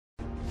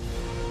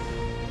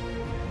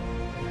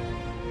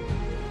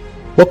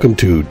Welcome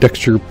to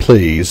Dextor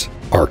Plays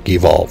Ark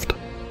Evolved.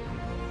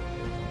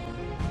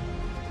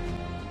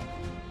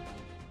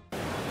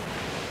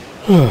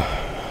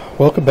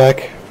 Welcome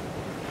back.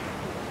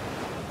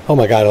 Oh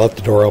my god, I left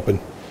the door open.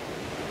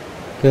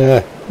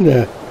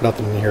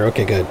 Nothing in here.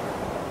 Okay, good.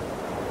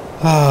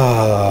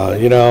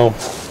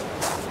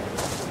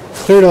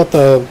 Cleared out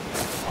the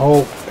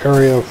whole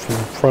area from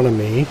in front of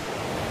me.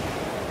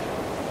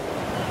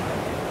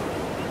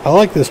 I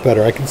like this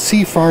better. I can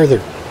see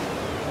farther.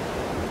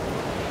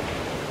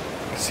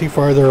 See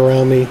farther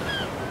around me.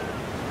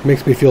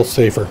 Makes me feel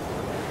safer.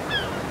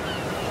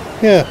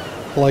 Yeah,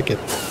 I like it.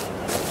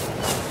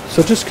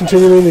 So just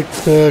continuing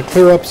to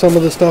clear up some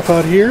of the stuff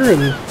out here,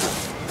 and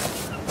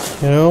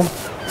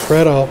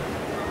spread out.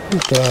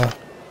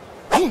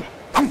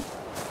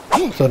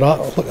 So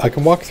look, I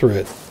can walk through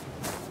it.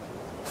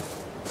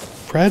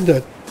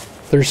 Fred,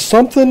 there's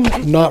something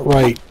not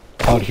right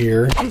out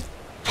here.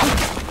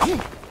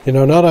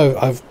 Now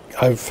that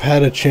I've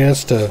had a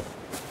chance to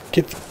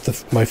get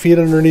my feet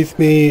underneath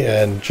me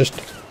and just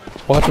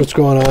watch what's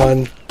going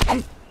on,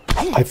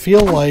 I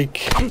feel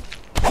like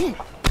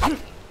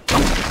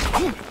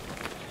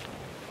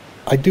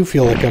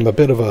I'm a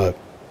bit of a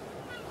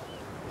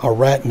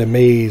rat in a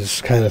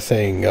maze kind of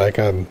thing. Like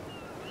I'm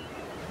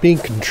being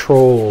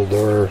controlled,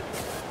 or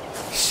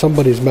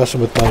somebody's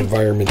messing with my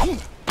environment.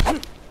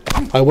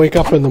 I wake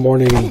up in the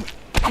morning and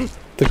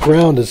the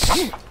ground is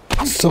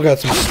still got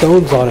some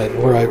stones on it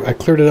where I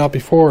cleared it out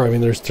before. I mean,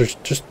 there's just,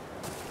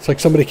 it's like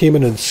somebody came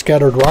in and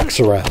scattered rocks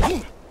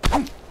around.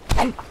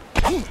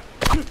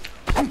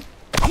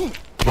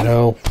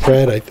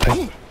 Fred, I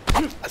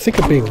think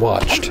I'm being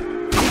watched.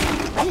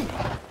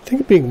 I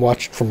think I'm being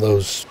watched from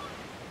those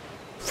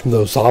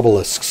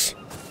obelisks.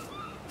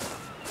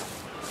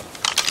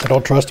 I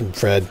don't trust him,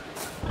 Fred.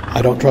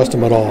 I don't trust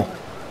him at all.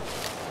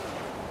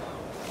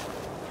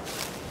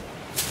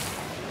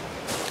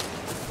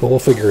 But we'll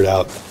figure it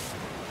out.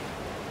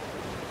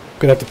 I'm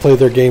gonna have to play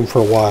their game for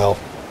a while.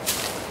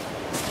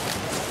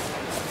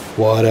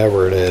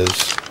 Whatever it is.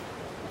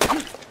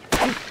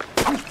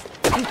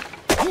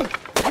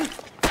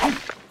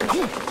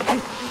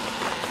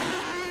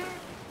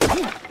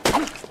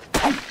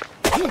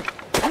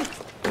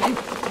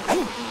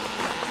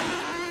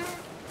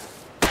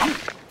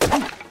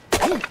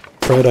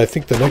 Fred, I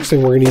think the next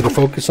thing we're gonna need to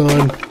focus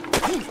on.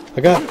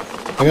 I got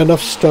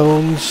enough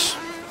stones.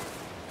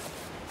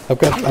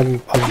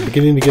 I'm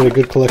beginning to get a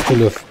good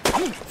collection of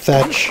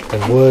thatch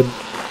and wood.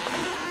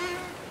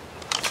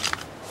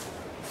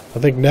 I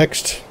think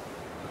next,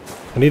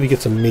 I need to get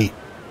some meat.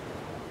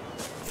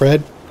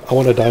 Fred, I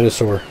want a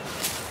dinosaur.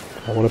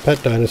 I want a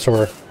pet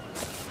dinosaur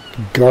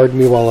to guard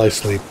me while I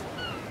sleep.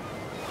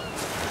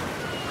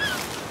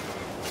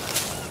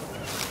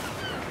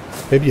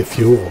 Maybe a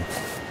few of them.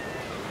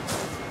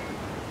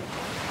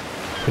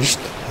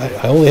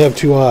 I only have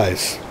two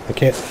eyes. I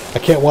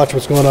can't watch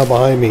what's going on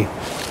behind me.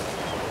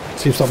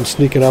 See if something's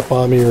sneaking up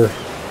on me, or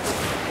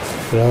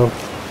God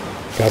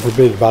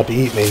forbid, about to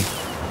eat me.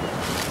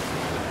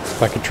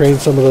 If I could train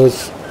some of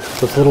those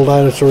little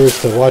dinosaurs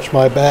to watch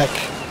my back,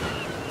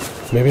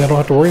 maybe I don't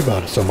have to worry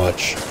about it so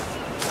much.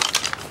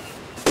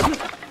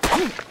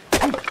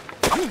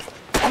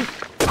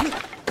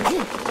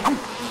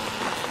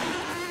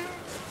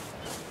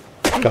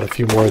 Got a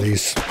few more of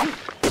these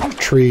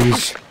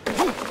trees.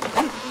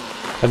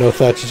 I know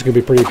thatch is going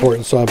to be pretty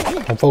important, so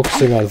I'm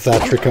focusing on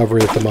thatch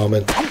recovery at the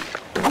moment.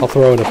 I'll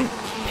throw in a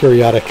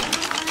periodic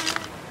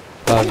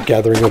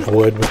gathering of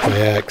wood with my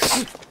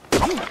axe.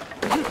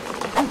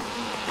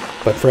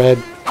 But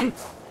Fred,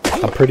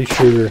 I'm pretty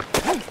sure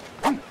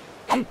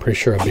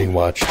I'm being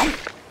watched.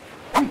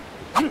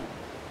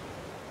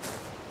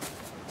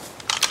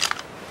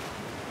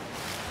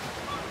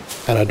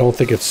 And I don't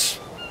think it's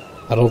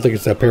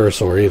that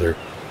parasaur either.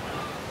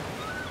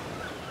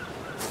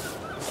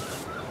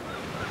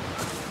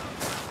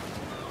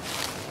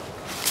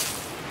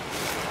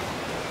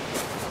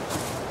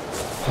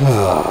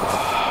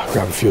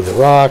 Grab a few of the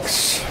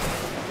rocks.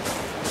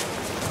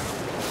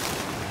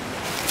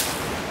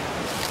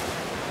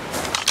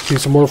 See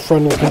some more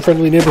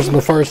friendly neighbors on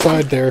the far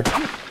side there.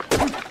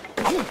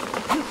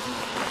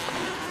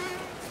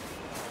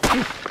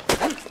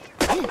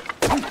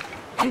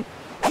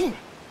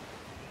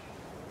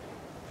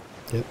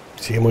 Yep,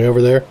 see him way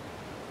over there?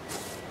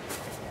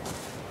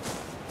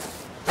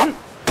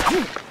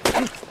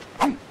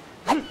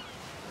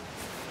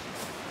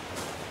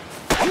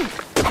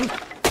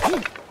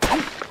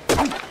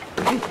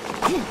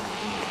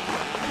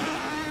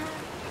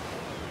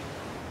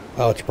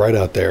 Oh, it's bright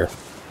out there.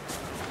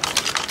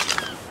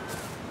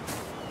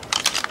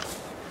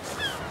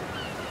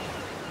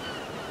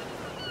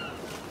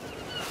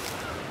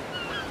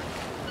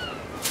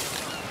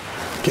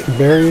 Getting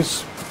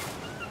berries.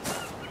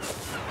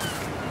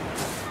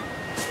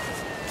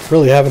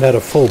 Really haven't had a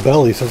full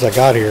belly since I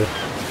got here.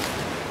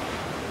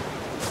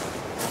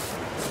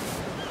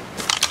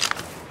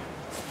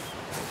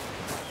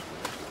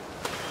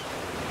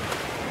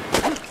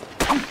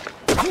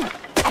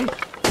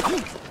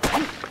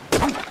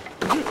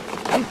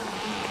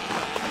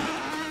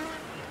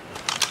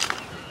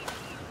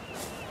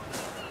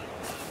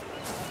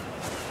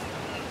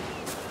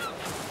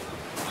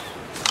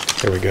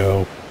 There we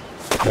go.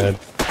 Man.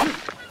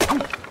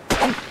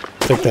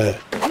 I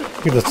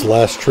think that's the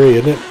last tree,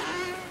 isn't it?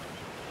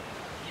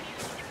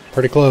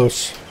 Pretty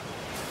close.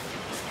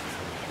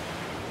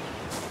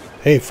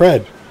 Hey,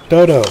 Fred.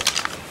 Dodo.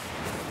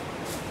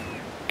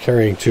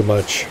 Carrying too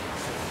much.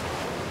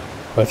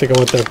 I think I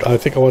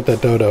want that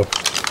dodo.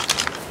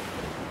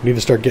 Need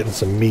to start getting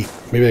some meat.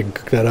 Maybe I can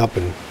cook that up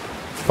and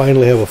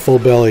finally have a full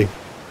belly.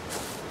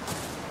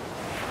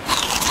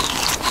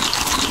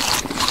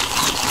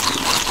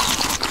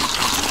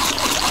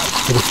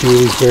 Get a few of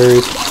these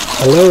berries.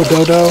 Hello,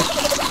 dodo.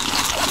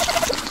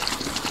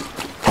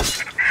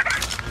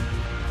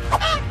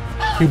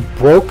 You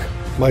broke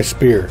my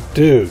spear.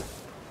 Dude.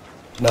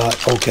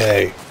 Not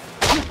okay.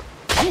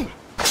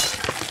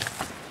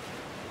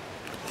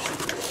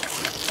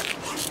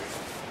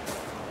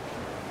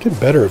 Getting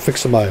better at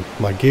fixing my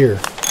gear.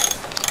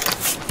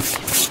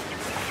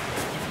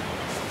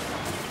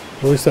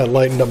 At least that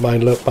lightened up my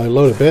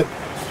load a bit.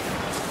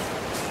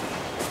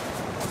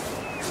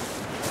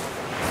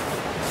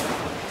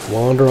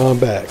 Wander on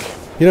back.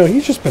 You know,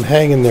 he's just been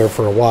hanging there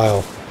for a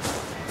while.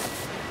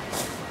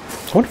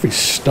 I wonder if he's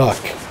stuck.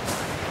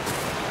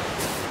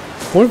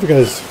 I wonder if the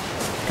guy's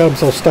got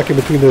himself stuck in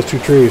between those two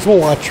trees. We'll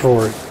watch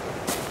for it.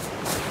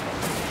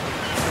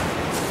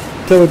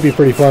 That would be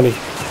pretty funny.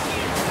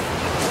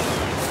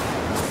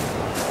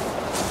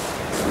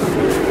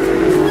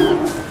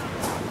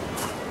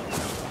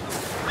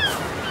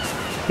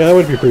 Yeah, that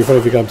would be pretty funny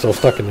if he got himself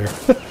stuck in there.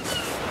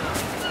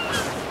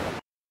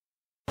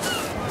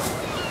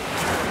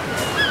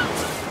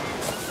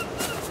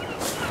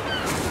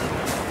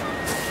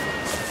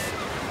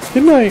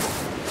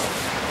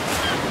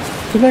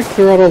 Didn't I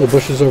clear out all the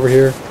bushes over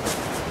here?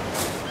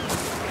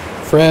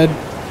 Fred?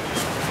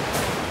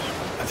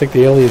 I think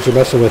the aliens are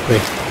messing with me.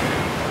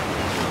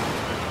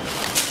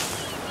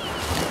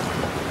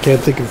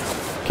 Can't think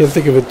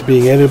of it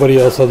being anybody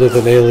else other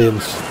than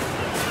aliens.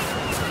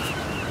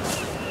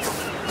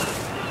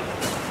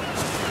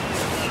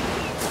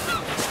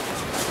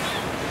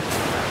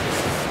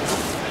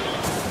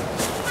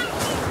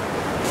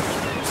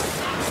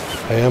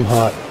 I am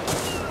hot.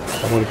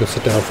 I want to go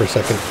sit down for a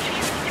second.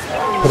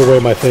 Put away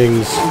my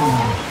things.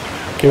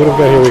 Okay, what have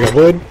we got here? We got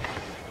wood.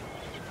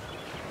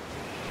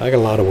 I got a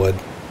lot of wood.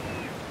 In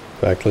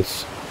fact,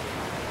 let's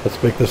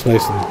make this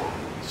nice and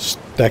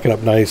stack it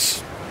up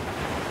nice.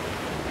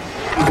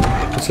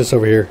 What's this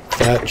over here?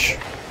 Thatch.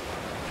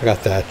 I got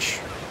thatch.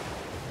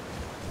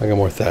 I got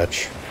more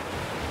thatch.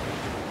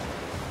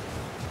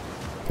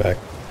 In fact,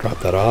 drop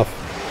that off.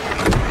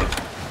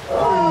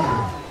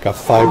 Got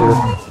fiber.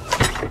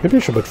 Maybe I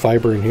should put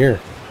fiber in here.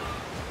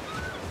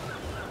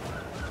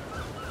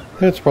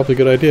 That's probably a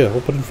good idea.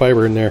 We'll put in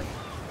fiber in there.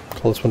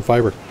 Call this one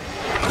fiber.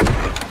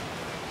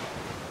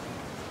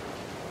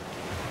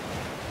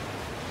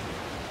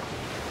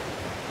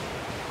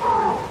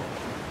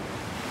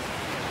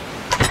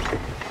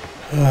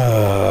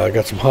 I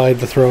got some hide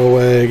to throw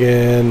away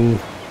again.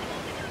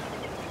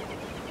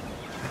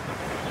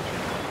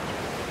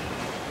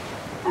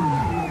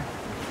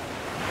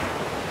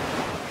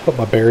 Put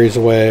my berries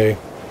away.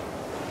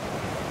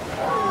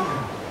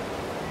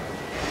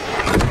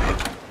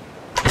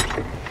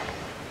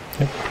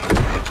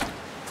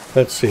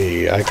 Let's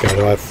see, I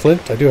have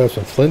flint. I do have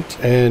some flint,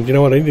 and you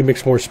know what? I need to make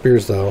some more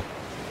spears, though.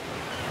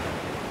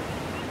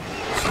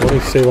 So let me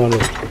save on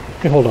it.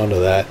 Let me hold on to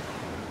that.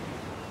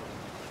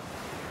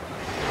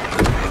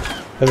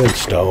 And then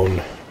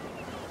stone.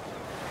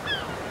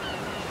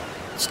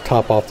 Let's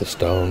top off the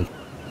stone.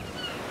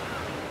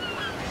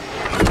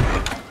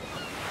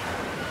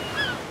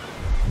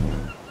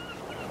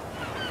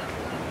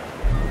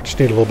 Just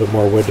need a little bit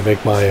more wood to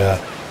make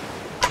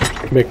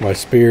my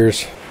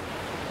spears.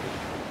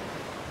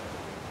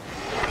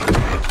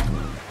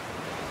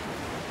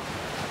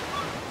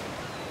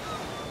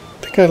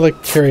 I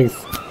like carrying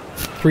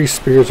 3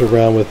 spears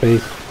around with me,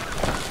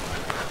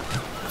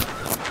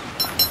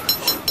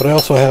 but I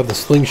also have the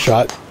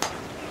slingshot.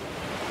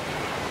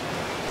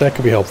 That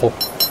could be helpful.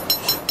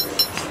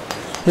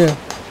 Yeah,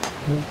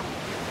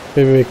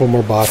 maybe make one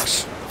more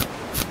box.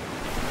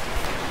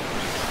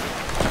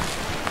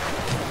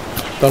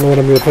 Don't know what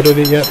I'm going to put in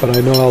it yet, but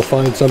I know I'll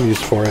find some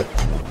use for it.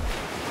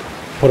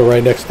 Put it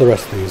right next to the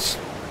rest of these.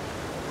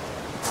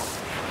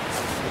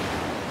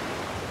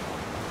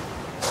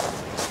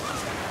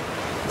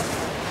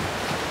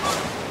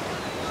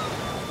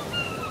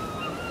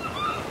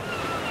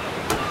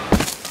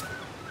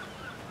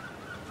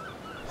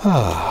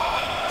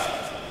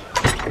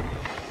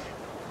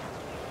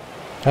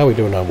 How are we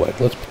doing on wood?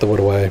 Let's put the wood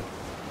away.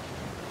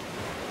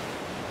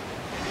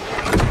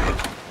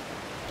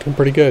 Doing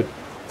pretty good.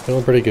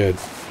 Feeling pretty good.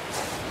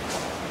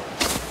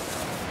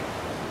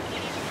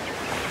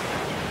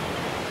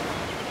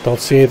 Don't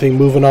see anything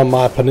moving on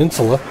my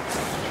peninsula.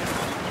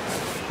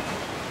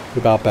 What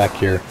about back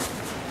here?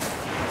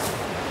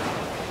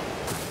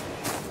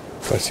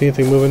 Do I see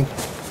anything moving?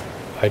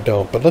 I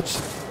don't, but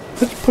let's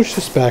push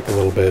this back a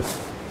little bit.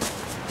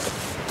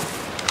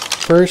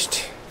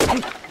 First,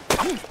 you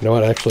know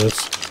what, actually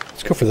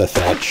let's go for the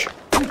thatch.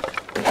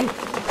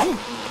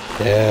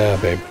 Yeah,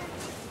 babe.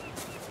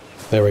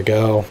 There we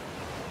go.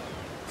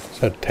 Is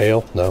that a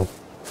tail? No.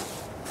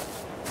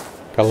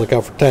 Gotta look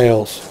out for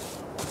tails.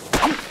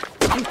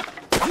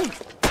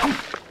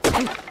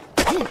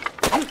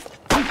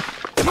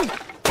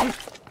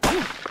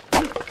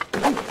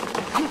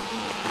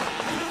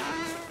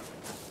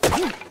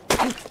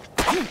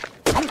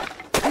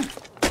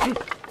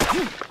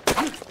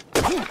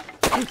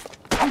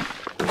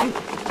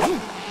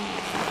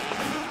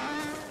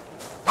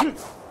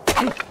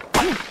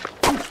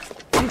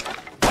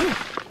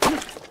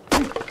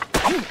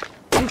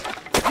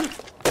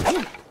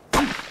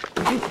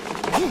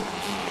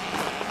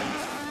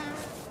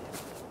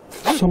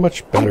 So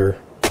much better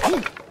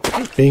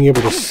being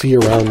able to see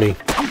around me.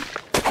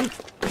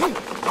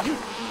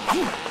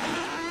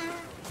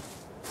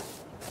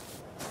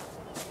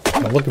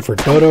 I'm looking for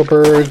dodo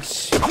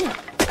birds.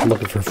 I'm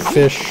looking for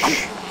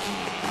fish.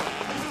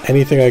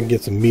 Anything I can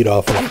get some meat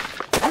off of.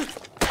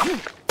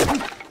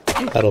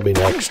 That'll be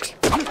next.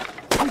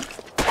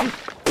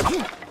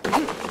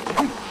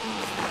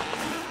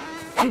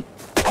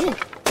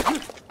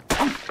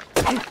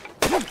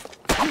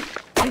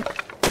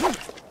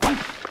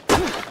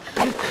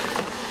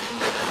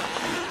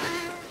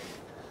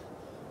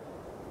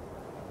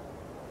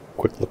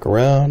 Quick look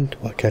around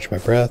while I catch my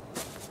breath.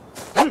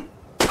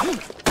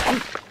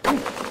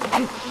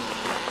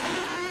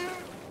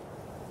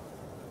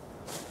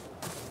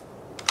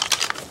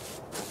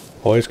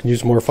 Always can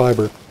use more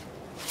fiber.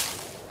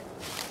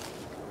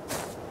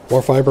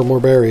 More fiber, more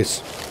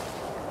berries.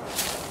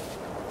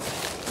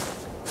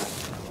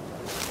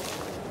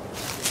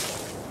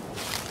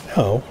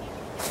 Now,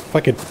 if I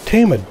could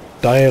tame a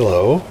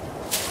dilo,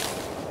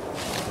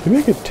 maybe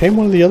I could tame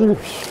one of the others.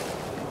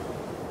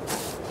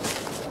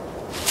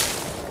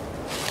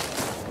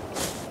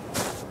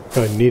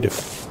 I need to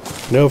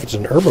know if it's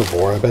an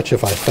herbivore. I bet you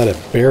if I fed it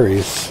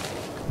berries,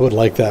 I would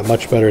like that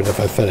much better than if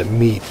I fed it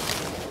meat.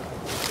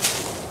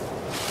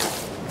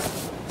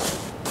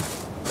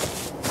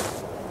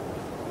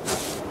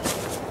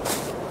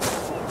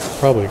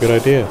 Probably a good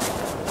idea,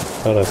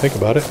 now that I think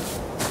about it.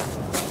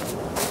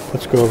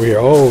 Let's go over here.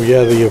 Oh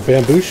yeah, the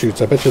bamboo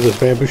shoots. I bet you those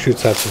bamboo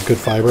shoots have some good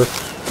fiber.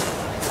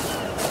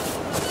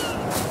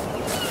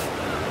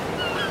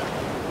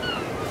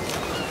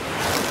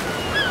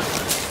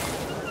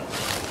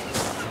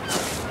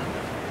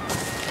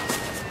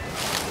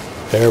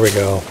 There we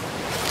go.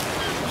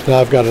 So now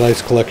I've got a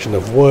nice collection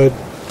of wood.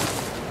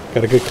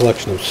 Got a good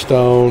collection of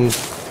stone.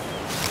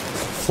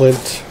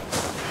 Flint.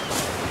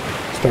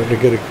 Starting to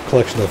get a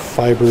collection of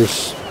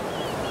fibers.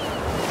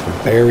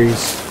 And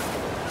berries.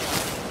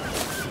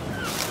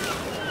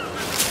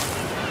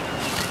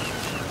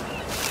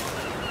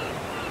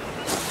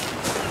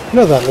 You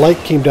know, that light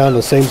came down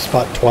the same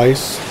spot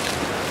twice.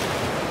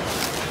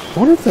 I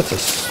wonder if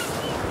that's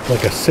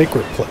like a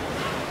sacred place.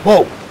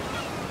 Whoa!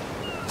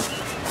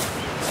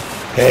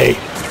 Hey,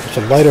 there's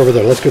some light over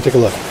there. Let's go take a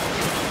look.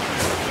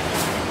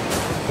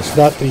 It's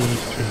not the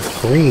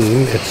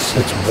green, it's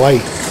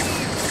white.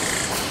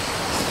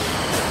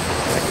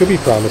 That could be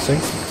promising.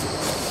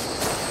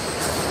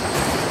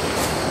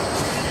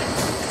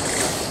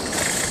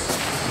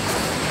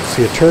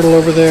 See a turtle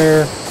over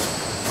there.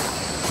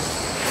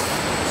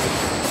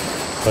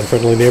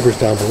 Unfriendly neighbors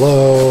down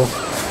below.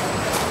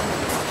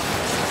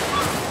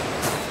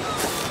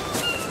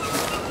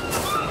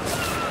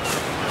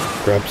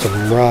 Grab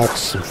some rocks,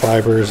 some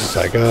fibers as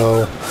I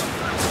go.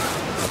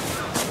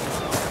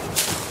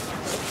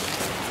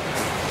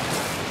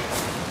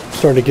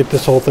 Starting to get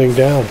this whole thing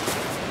down.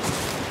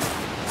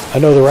 I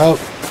know they're out.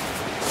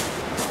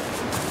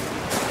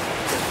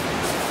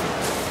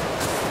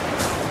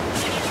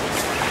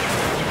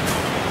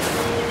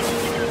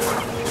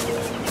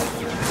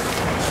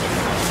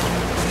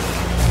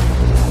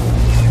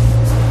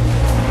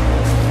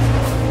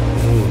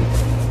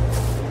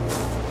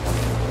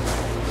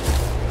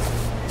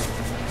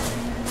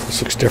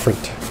 Looks different.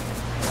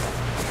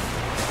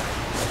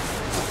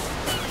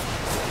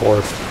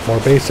 Or more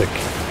basic.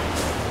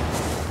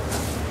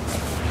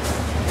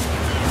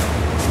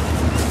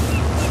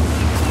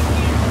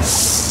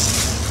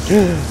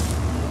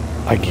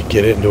 I could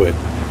get into it.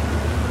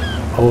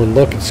 Oh, and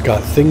look, it's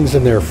got things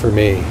in there for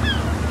me.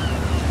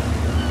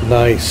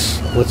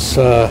 Nice. Let's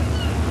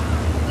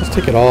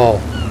take it all.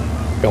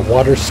 Got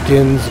water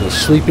skins and a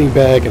sleeping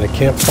bag and a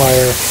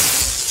campfire.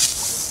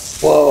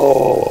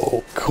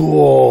 Whoa,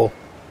 cool.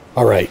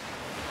 All right.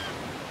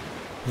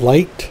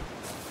 Light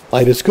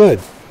is good.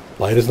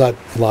 Light is not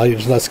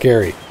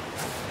scary.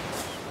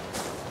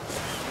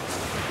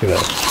 I'm gonna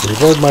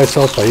reward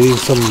myself by eating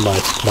some of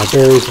my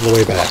berries on the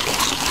way back.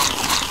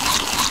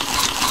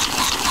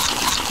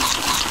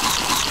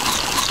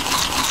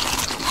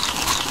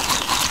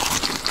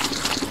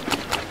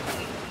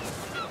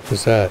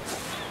 What's that?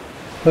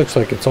 Looks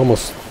like it's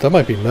almost, that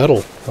might be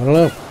metal. I don't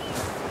know.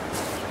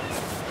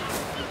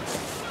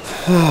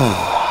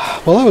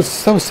 Well, that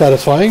was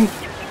satisfying.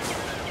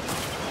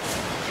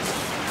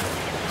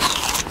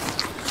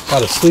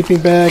 Got a sleeping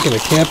bag and a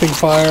camping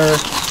fire.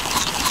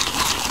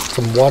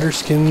 Some water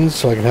skins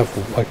so I can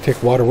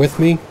take water with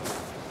me.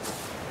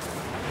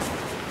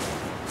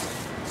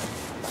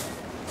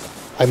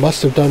 I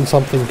must have done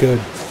something good.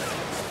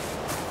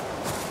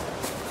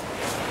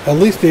 At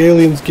least the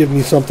aliens give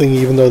me something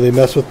even though they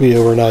mess with me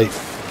overnight.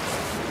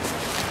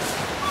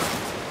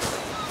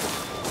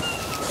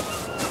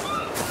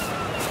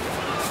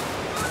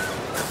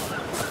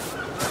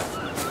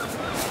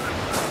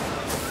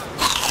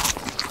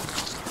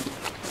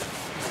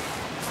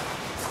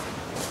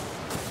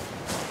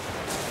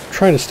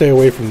 Trying to stay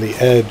away from the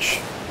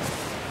edge,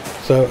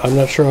 so I'm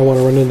not sure I want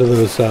to run into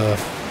those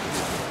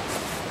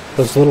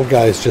little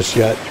guys just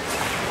yet.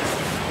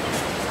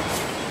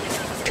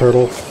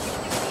 Turtle.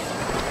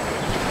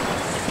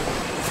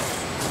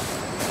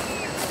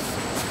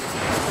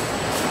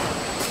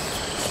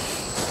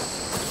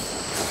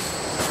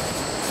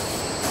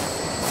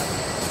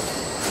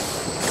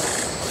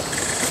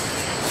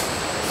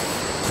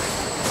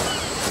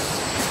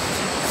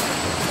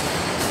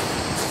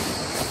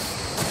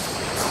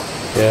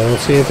 Yeah, I don't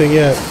see anything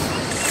yet.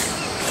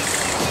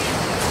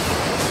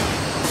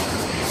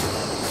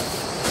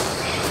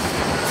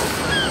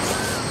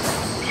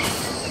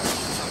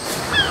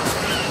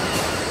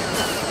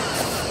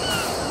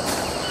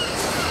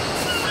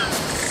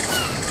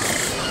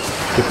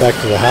 Get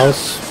back to the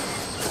house,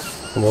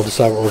 and we'll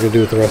decide what we're going to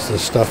do with the rest of the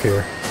stuff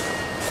here.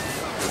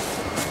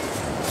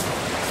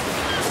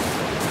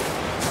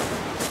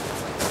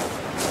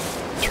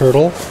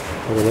 Turtle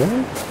over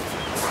there.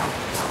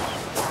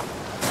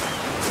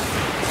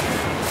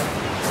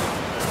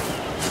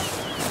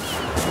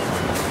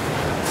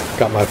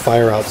 Got my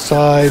fire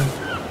outside.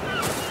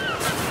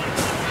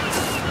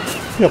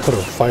 Maybe I'll put a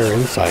fire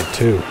inside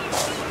too.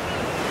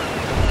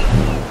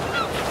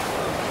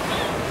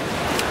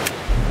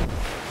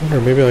 Or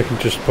maybe I can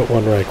just put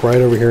one like right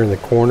over here in the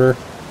corner.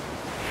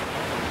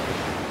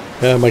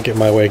 Yeah, I might get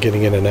my way of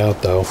getting in and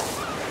out though.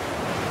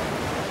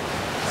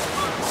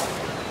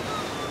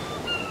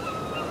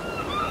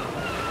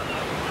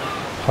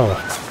 Huh.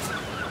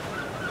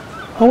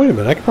 Oh, wait a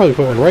minute. I could probably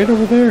put one right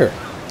over there.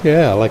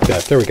 Yeah, I like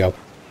that. There we go.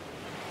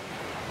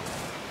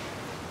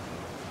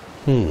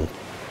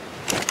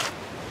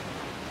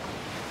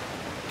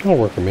 That'll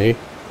work for me.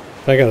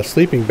 I got a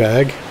sleeping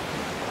bag.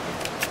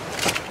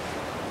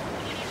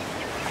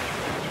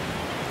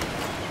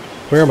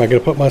 Where am I going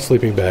to put my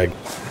sleeping bag?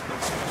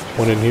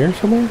 One in here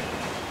somewhere?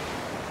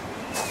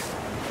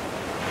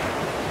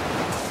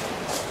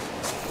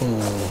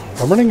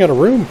 I'm running out of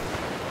room.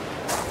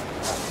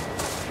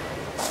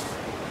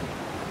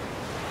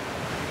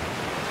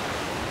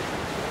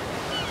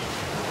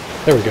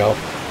 There we go.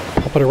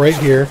 I'll put it right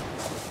here.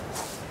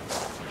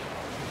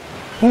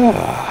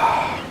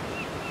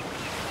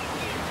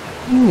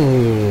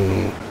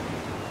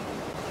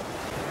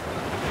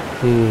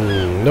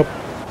 Nope.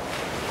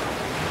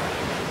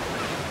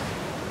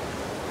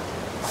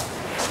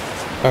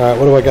 Alright,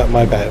 what do I got in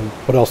my bag?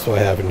 What else do I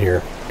have in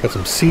here? Got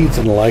some seeds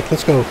and the like.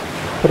 Let's go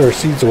put our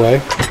seeds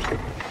away.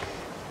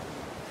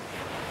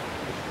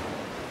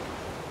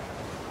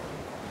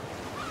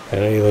 And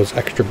any of those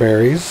extra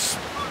berries.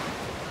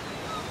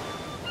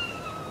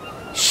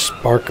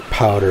 Spark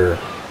powder.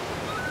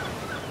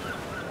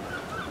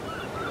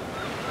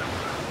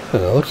 It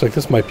looks like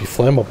this might be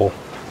flammable.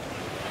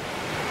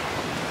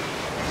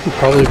 We'll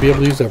probably be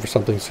able to use that for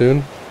something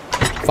soon.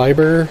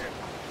 Fiber.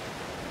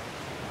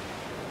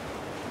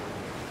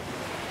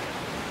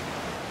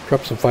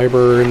 Drop some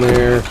fiber in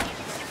there.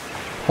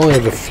 Only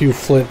have a few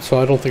flint,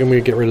 so I don't think I'm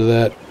going to get rid of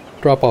that.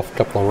 Drop off a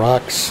couple of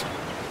rocks.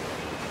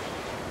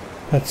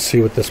 Let's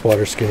see what this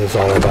water skin is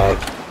all about.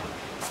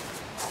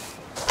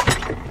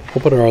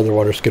 We'll put our other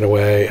water skin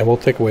away, and we'll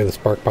take away the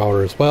spark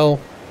powder as well.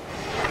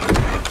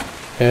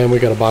 And we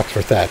got a box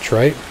for thatch,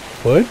 right?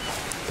 Wood?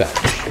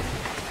 Thatch.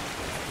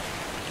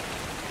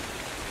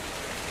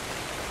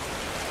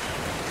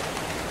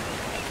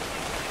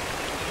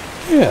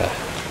 Yeah.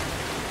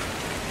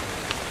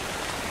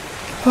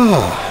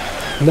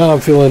 Now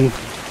I'm feeling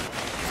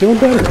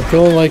better. I'm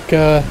feeling like we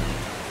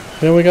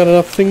got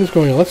enough things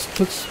going on.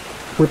 Let's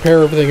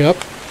repair everything up.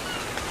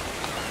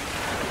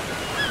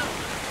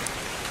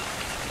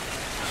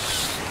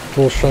 A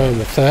little shy on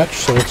the thatch,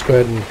 so let's go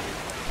ahead and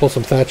pull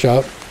some thatch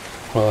out.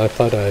 Well, I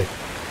thought I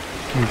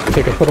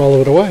think I put all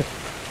of it away.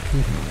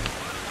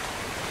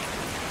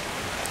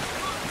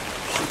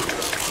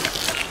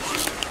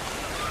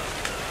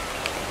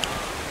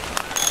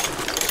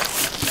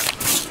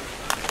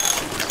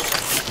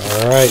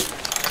 Alright.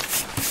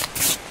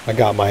 I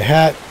got my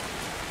hat.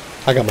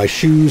 I got my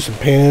shoes and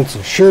pants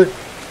and shirt.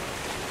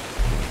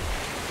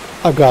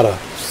 I've got a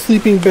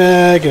sleeping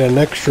bag and an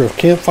extra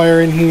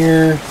campfire in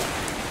here.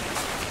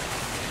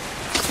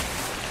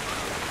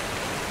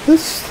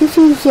 This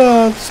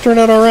turned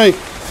out alright.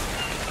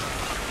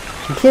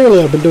 And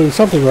clearly I've been doing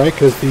something right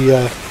because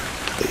the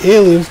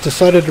aliens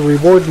decided to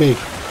reward me.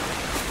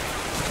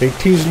 They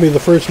teased me the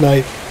first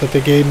night, but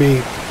they gave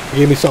me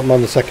something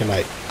on the second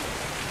night.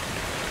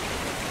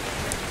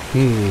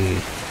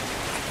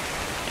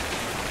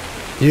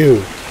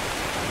 You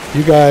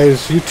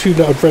guys, you two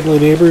unfriendly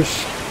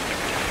neighbors,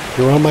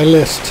 you're on my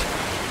list.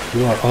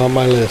 You are on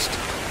my list.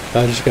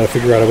 I just gotta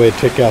figure out a way to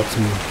take out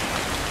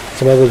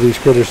some other of these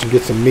critters and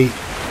get some meat.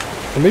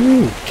 Or maybe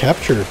even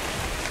capture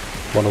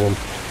one of them.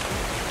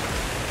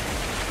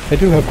 I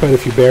do have quite a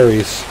few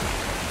berries.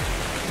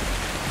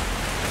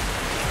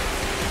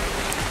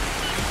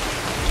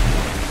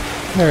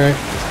 Alright.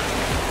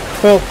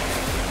 Well,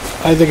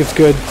 I think it's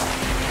good.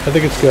 I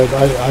think it's good.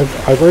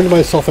 I've earned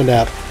myself a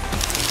nap.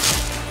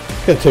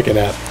 I'm gonna take a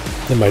nap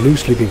in my new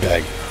sleeping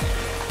bag.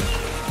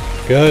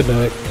 Good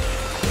night.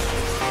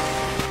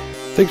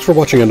 Thanks for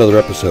watching another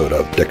episode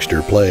of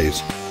Dextor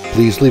Plays.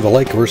 Please leave a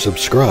like or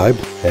subscribe,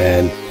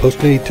 and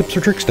post any tips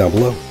or tricks down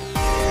below.